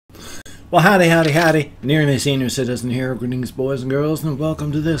Well, howdy, howdy, howdy. Nearly Senior Citizen here. Greetings, boys and girls, and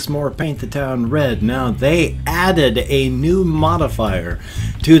welcome to this more Paint the Town Red. Now, they added a new modifier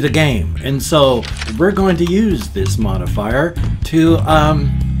to the game, and so we're going to use this modifier to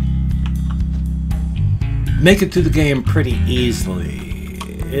make it through the game pretty easily.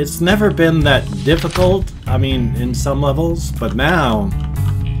 It's never been that difficult, I mean, in some levels, but now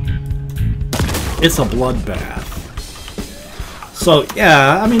it's a bloodbath. So,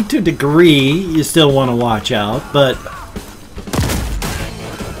 yeah, I mean, to a degree, you still want to watch out, but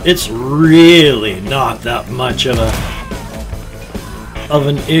it's really not that much of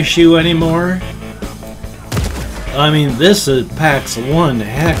an issue anymore. I mean, this packs one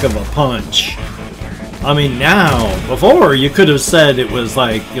heck of a punch. I mean, now, before, you could have said it was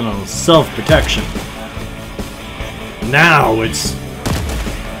like, you know, self-protection. Now, it's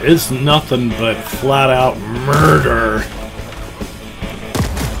nothing but flat-out murder.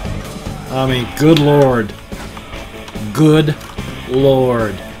 I mean, good lord. Good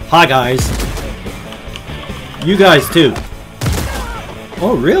lord. Hi, guys. You guys, too.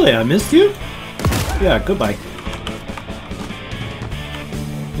 Oh, really? I missed you? Yeah, goodbye.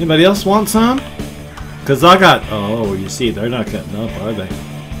 Anybody else want some? Because I got... Oh, you see, they're not getting up, are they?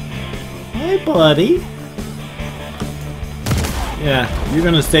 Hey, buddy. Yeah, you're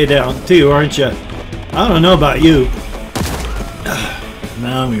going to stay down, too, aren't you? I don't know about you.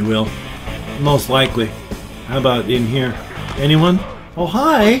 Now we will. Most likely. How about in here? Anyone? Oh,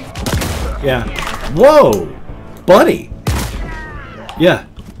 hi! Yeah. Whoa! Buddy! Yeah.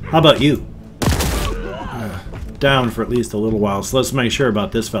 How about you? Down for at least a little while, so let's make sure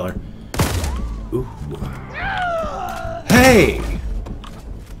about this feller. Ooh. Hey!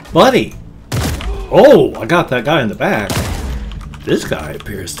 Buddy! Oh, I got that guy in the back. This guy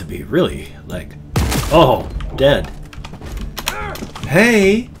appears to be really, like... Oh, dead.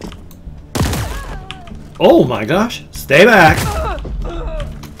 Hey! Oh my gosh! Stay back!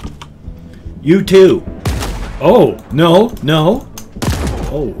 You too! Oh, no, no!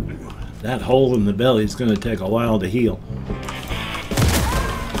 Oh, that hole in the belly is going to take a while to heal.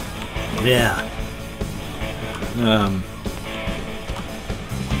 Yeah. I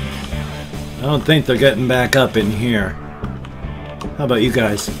don't think they're getting back up in here. How about you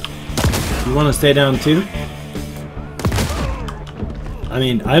guys? You want to stay down too? I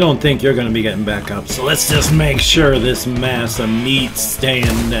mean, I don't think you're going to be getting back up, so let's just make sure this mass of meat's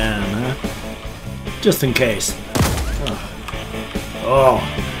staying down, huh? Just in case. Oh.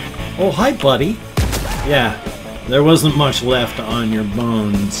 Oh, hi, buddy. Yeah, there wasn't much left on your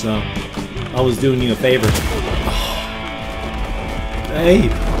bones, so I was doing you a favor. Oh. Hey.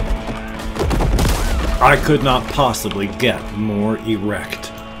 I could not possibly get more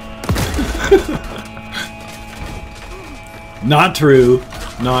erect. Not true.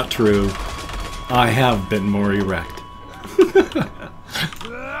 Not true. I have been more erect.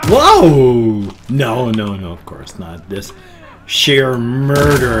 Whoa! No, no, no, of course not. This sheer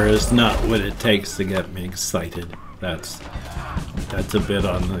murder is not what it takes to get me excited. That's a bit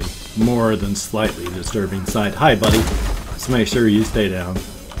on the more than slightly disturbing side. Hi, buddy. Let's make sure you stay down.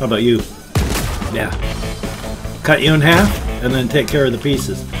 How about you? Yeah. Cut you in half and then take care of the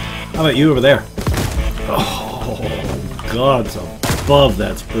pieces. How about you over there? Oh. God's above,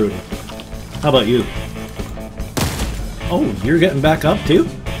 that's brutal. How about you? Oh, you're getting back up too?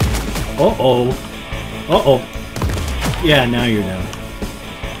 Uh-oh. Uh-oh. Yeah, now you're down.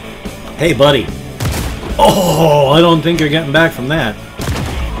 Hey, buddy. Oh, I don't think you're getting back from that.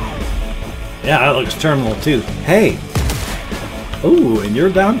 Yeah, that looks terminal too. Hey. Oh, and you're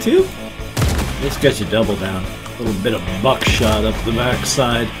down too? Let's get you double down. A little bit of buckshot up the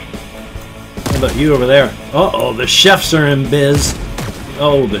backside. How about you over there? Uh-oh, the chefs are in biz.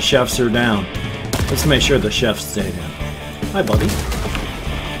 Oh, the chefs are down. Let's make sure the chefs stay down. Hi, buddy.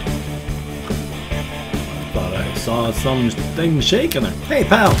 Thought I saw something shaking there. Hey,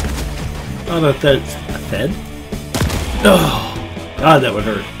 pal. Oh, that's a fed? Oh, God, that would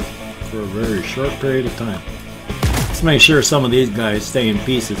hurt. For a very short period of time. Let's make sure some of these guys stay in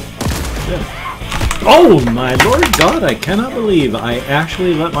pieces. Yeah. Oh, my Lord God, I cannot believe I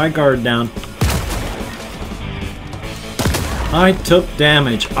actually let my guard down. I took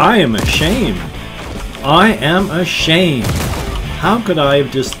damage. I am ashamed. I am ashamed. How could I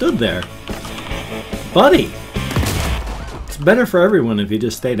have just stood there? Buddy! It's better for everyone if you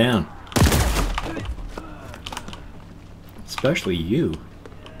just stay down. Especially you.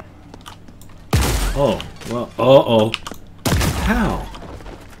 Oh, well, uh-oh. How?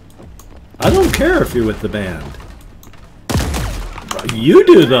 I don't care if you're with the band. You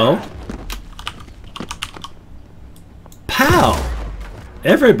do, though. Pow!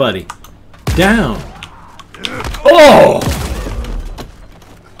 Everybody. Down. Oh!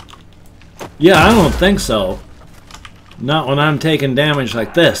 Yeah, I don't think so. Not when I'm taking damage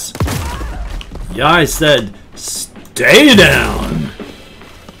like this. Yeah, I said, stay down!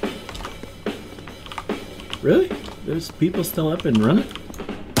 Really? There's people still up and running?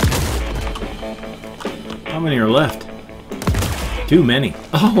 How many are left? Too many.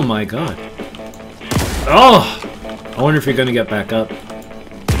 Oh my god. Oh! I wonder if you're gonna get back up.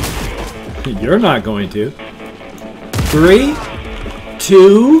 You're not going to. 3,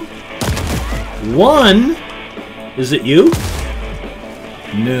 2, 1. Is it you?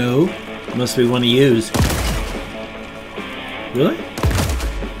 No. Must be one of yous. Really?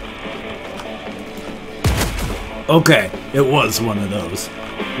 Okay, it was one of those.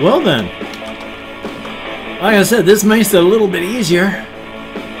 Well then. Like I said, this makes it a little bit easier.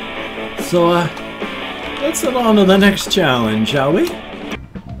 So, let's get on to the next challenge, shall we?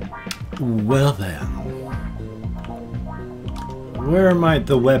 Well then. Where might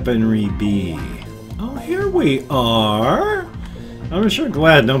the weaponry be? Oh, here we are. I'm sure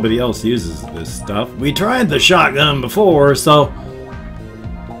glad nobody else uses this stuff. We tried the shotgun before, so...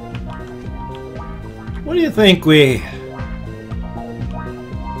 What do you think we...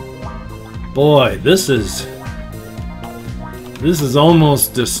 Boy, this is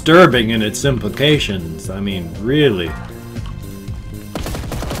almost disturbing in its implications. I mean, really.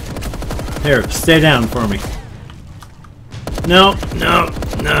 Here, stay down for me. No, no,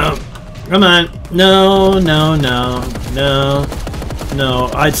 no. Come on. No, no, no, no, no.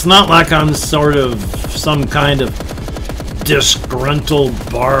 It's not like I'm sort of some kind of disgruntled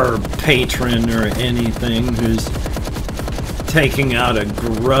bar patron or anything who's taking out a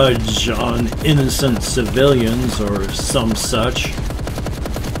grudge on innocent civilians or some such.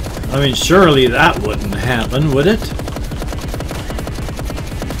 I mean, surely that wouldn't happen, would it?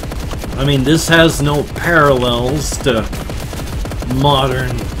 I mean, this has no parallels to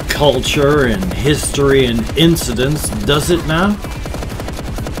modern culture and history and incidents, does it now?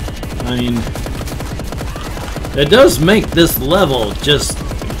 I mean, it does make this level just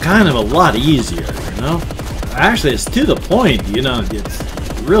kind of a lot easier, you know? Actually, it's to the point, you know, it's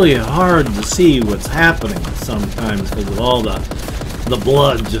really hard to see what's happening sometimes because of all the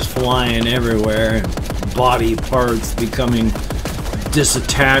blood just flying everywhere and body parts becoming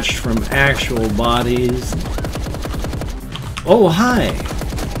disattached from actual bodies. Oh, hi.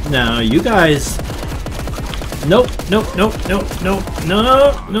 Now, you guys... Nope, nope, nope, nope, nope,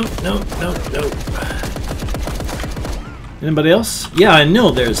 nope, nope, nope, nope, nope. Anybody else? Yeah, I know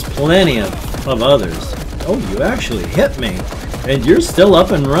there's plenty of others. Oh, you actually hit me. And you're still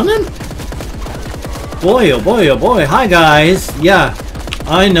up and running? Boy, oh boy, oh boy. Hi, guys. Yeah,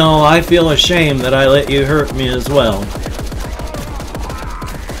 I know. I feel ashamed that I let you hurt me as well.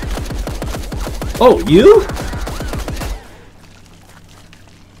 Oh, you?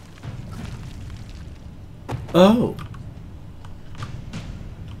 Oh.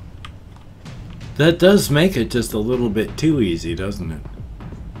 That does make it just a little bit too easy, doesn't it?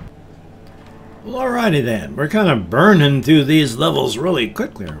 Well, alrighty then. We're kind of burning through these levels really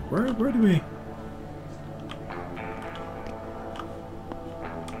quickly. Where do we...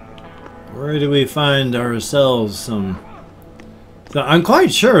 Where do we find ourselves some... So I'm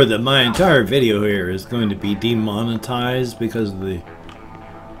quite sure that my entire video here is going to be demonetized because of the...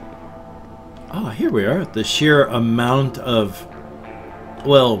 Oh, here we are. The sheer amount of...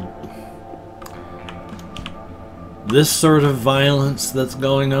 Well... This sort of violence that's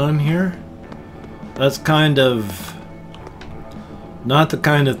going on here. That's kind of... Not the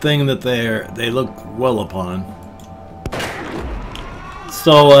kind of thing that they look well upon.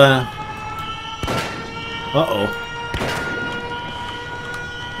 So, uh-oh.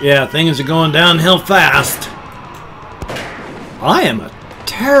 Yeah, things are going downhill fast. I am a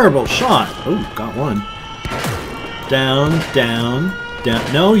terrible shot. Oh, got one. Down, down,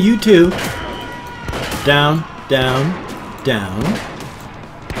 down. No, you too. Down, down, down.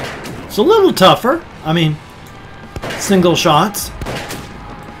 It's a little tougher. I mean, single shots.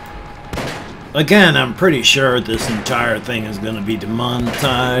 Again, I'm pretty sure this entire thing is going to be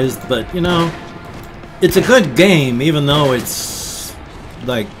demonetized, but, you know, it's a good game, even though it's,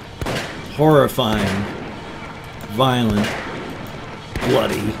 like, horrifying, violent,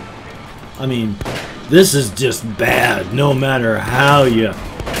 bloody. I mean, this is just bad, no matter how you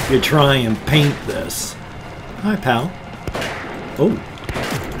try and paint this. Hi, pal. Oh.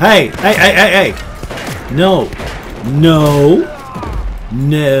 Hey, hey, hey, hey, hey! No. No.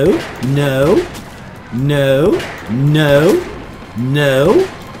 No. No. No. No. No.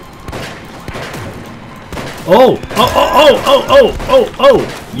 Oh! Oh! Oh! Oh! Oh! Oh!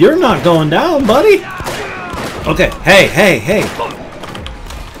 Oh! You're not going down, buddy! Okay, hey, hey, hey!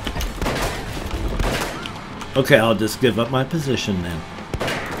 Okay, I'll just give up my position then.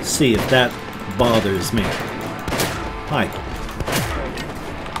 See if that bothers me. Hi.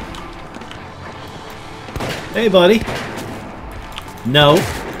 Hey, buddy. No.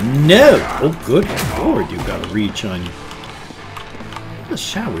 No! Oh, good lord, you got a reach on you. What do the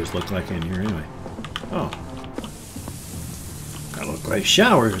showers look like in here, anyway? Oh. That look like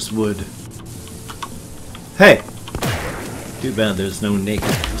showers would. Hey! Too bad there's no naked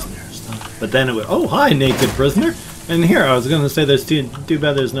prisoners. But then it would. Oh, hi, naked prisoner! And here, I was going to say there's too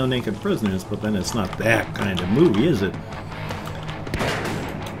bad there's no naked prisoners, but then it's not that kind of movie, is it?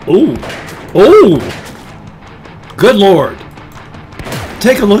 Oh! Oh! Good lord!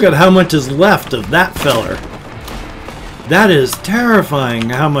 Take a look at how much is left of that feller. That is terrifying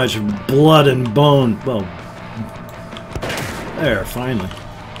how much blood and bone. Well, there, finally.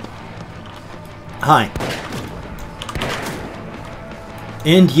 Hi.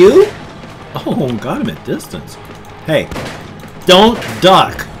 And you? Oh, got him at distance. Hey, don't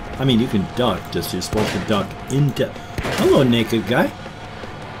duck. I mean, you can duck, just you're supposed to duck into... Hello, naked guy.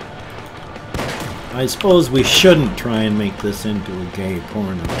 I suppose we shouldn't try and make this into a gay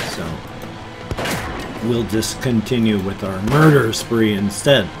porno, so... we'll just continue with our murder spree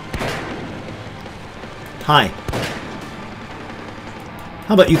instead. Hi.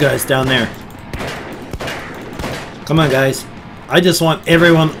 How about you guys down there? Come on, guys. I just want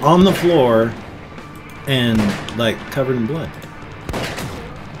everyone on the floor and, like, covered in blood.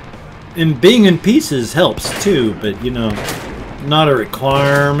 And being in pieces helps, too, but, you know, not a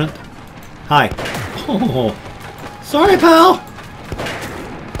requirement. Hi. Oh. Sorry, pal.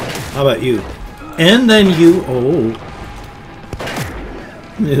 How about you? And then you... Oh.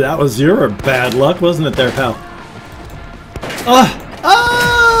 That was your bad luck, wasn't it there, pal? Oh.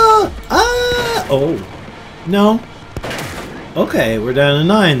 No. Okay, we're down to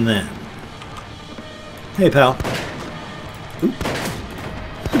 9 then. Hey, pal.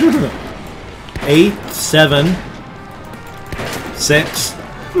 8, 7, 6.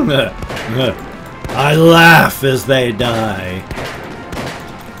 I laugh as they die.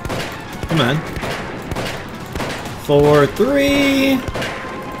 Come on. 4, 3,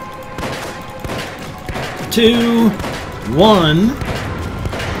 2, 1.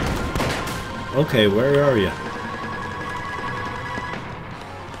 Okay, where are you?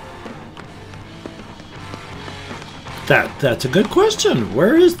 That's a good question.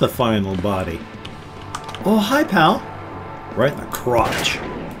 Where is the final body? Oh, hi, pal. Right in the crotch.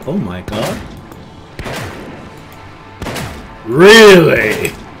 Oh my god.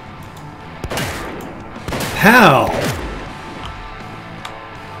 Really? Pal.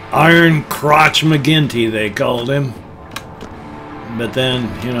 Iron Crotch McGinty, they called him. But then,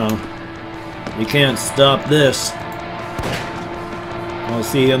 you know, you can't stop this. I'll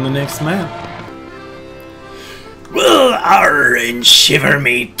see you on the next map. Well, arr and shiver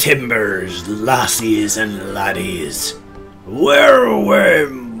me timbers, lassies and laddies. Where away?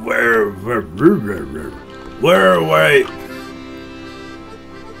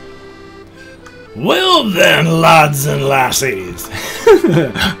 Well then, lads and lassies,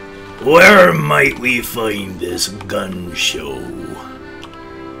 where might we find this gun show?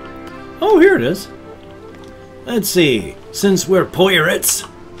 Oh, here it is. Let's see, since we're pirates,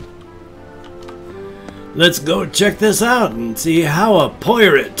 let's go check this out and see how a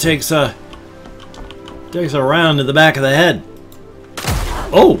pirate takes a round to the back of the head.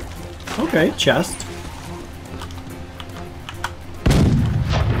 Oh, okay, chest.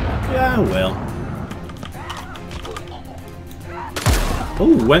 Yeah, well.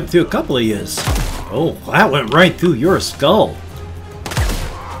 Oh, went through a couple of yous. Oh, that went right through your skull.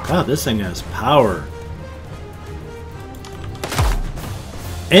 God, this thing has power.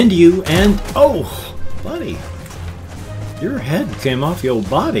 And you, and... Oh, buddy. Your head came off your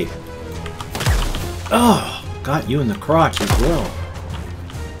body. Oh, got you in the crotch as well.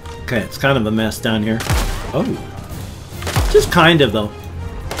 Okay, it's kind of a mess down here. Oh. Just kind of, though.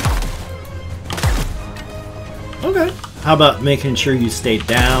 Okay. How about making sure you stay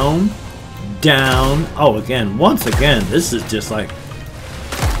down, down. Oh, again, once again, this is just like,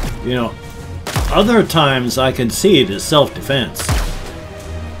 you know, other times I can see it as self-defense.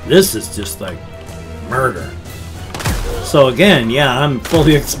 This is just like murder. So again, yeah, I'm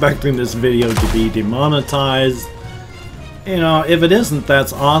fully expecting this video to be demonetized. You know, if it isn't,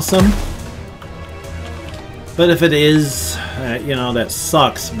 that's awesome. But if it is, you know, that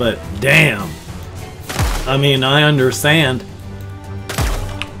sucks, but damn. I mean, I understand.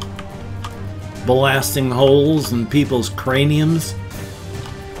 blasting holes in people's craniums.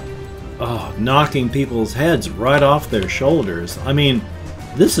 Oh, knocking people's heads right off their shoulders. I mean,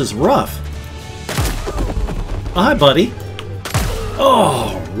 this is rough. Oh, hi, buddy.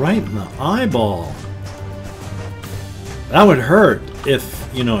 Oh, right in the eyeball. That would hurt if,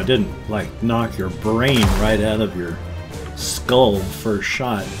 you know, it didn't, like, knock your brain right out of your skull first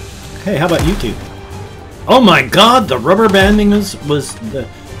shot. Hey, how about you two? Oh my god, the rubber banding was the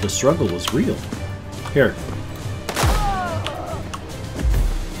struggle was real. Here.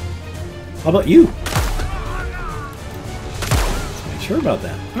 How about you? Let's make sure about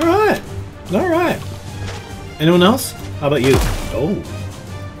that. Alright. Alright. Anyone else? How about you? Oh.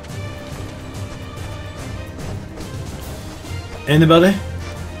 Anybody?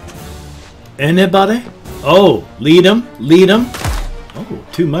 Anybody? Oh, lead him. Lead him. Oh,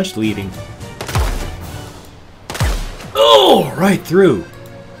 too much leading. Oh, right through.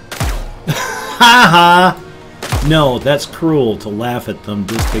 Ha ha. No, that's cruel to laugh at them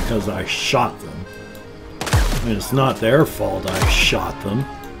just because I shot them. I mean, it's not their fault I shot them.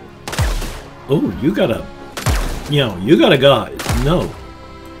 Oh, you gotta... You know, you gotta go... No.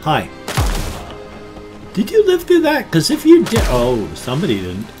 Hi. Did you live through that? Because if you did... Oh, somebody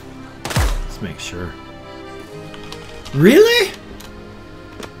didn't. Let's make sure. Really?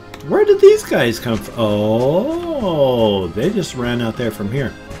 Where did these guys come from? Oh, they just ran out there from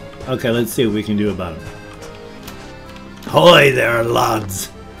here. Okay, let's see what we can do about them. Hoy there, lads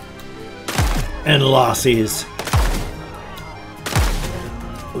and lassies.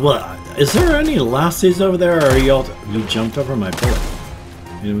 What? Is there any lassies over there, or are you jumped over my bullet?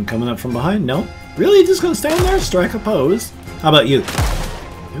 Anyone coming up from behind? No? Really? Just gonna stand there? Strike a pose? How about you?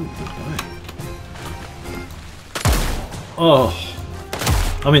 Ooh, goodbye. Oh.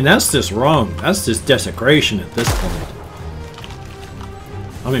 I mean, that's just wrong. That's just desecration at this point.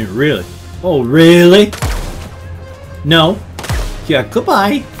 I mean, really? Oh, really? No. Yeah,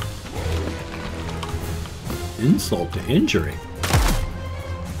 goodbye. Insult to injury.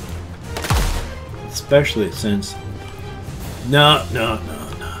 Especially since... No.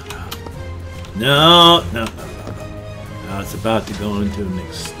 Now it's about to go into an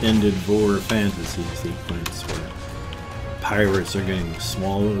extended vor fantasy sequence where pirates are getting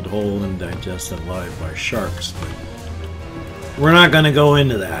swallowed whole and digested alive by sharks. But we're not going to go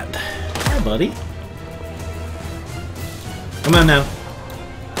into that. Hi, buddy. Come on now.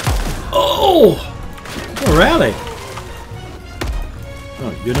 Oh! Oh, rally.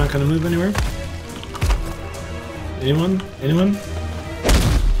 Oh, you're not going to move anywhere? Anyone? Anyone?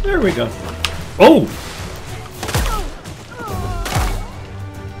 There we go. Oh!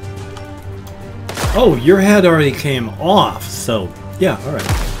 Oh, your head already came off, so... Yeah, alright.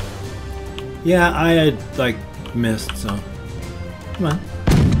 Yeah, I had, like, missed, so... Come on.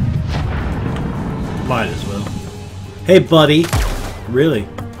 Might as well. Hey, buddy. Really?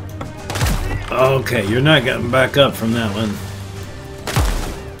 Okay, you're not getting back up from that one.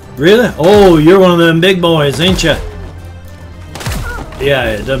 Really? Oh, you're one of them big boys, ain't you?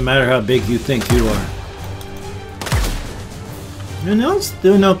 Yeah, it doesn't matter how big you think you are. Anyone else?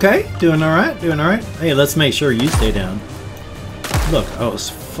 Doing okay? Doing alright? Doing alright? Hey, let's make sure you stay down. Look, I was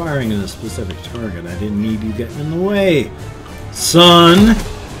firing at a specific target. I didn't need you getting in the way. Son!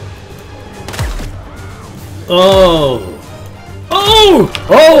 Oh! Oh!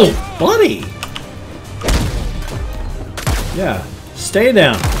 Oh! Buddy! Yeah, stay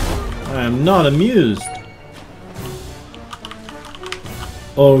down. I am not amused.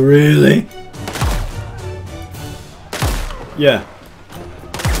 Oh, really? Yeah.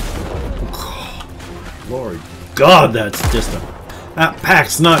 Oh, Lord God, that's just a... That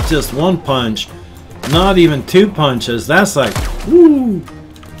packs not just one punch, not even two punches. That's like, woo,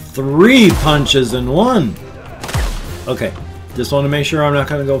 3 punches in one. Okay, just want to make sure I'm not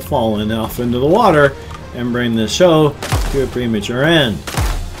going to go falling off into the water and bring the show to a premature end.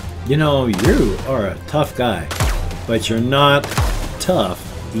 You know, you are a tough guy, but you're not tough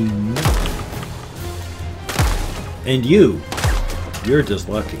enough. And you're just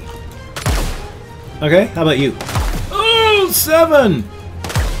lucky. Okay, how about you? Oh, 7!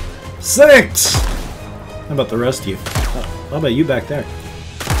 6! How about the rest of you? How about you back there?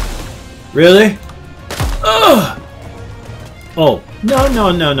 Really? Ugh! Oh,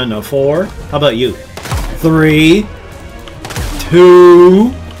 no. 4. How about you? 3.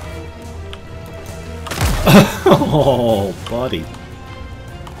 2. Oh, buddy.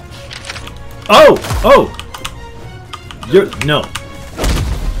 Oh! You're... No.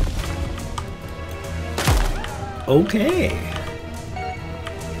 Okay.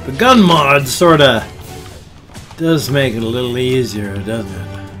 The gun mod sorta does make it a little easier, doesn't it?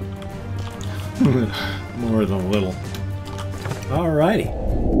 More than a little. Alrighty.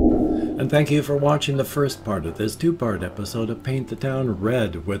 And thank you for watching the first part of this two-part episode of Paint the Town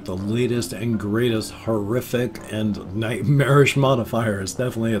Red with the latest and greatest horrific and nightmarish modifiers.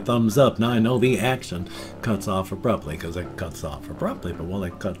 Definitely a thumbs up. Now I know the action cuts off abruptly because it cuts off abruptly, but while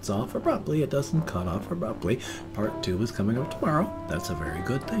it cuts off abruptly, it doesn't cut off abruptly. Part 2 is coming up tomorrow. That's a very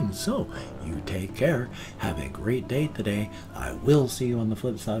good thing. So you take care. Have a great day today. I will see you on the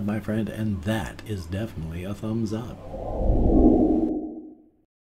flip side, my friend, and that is definitely a thumbs up.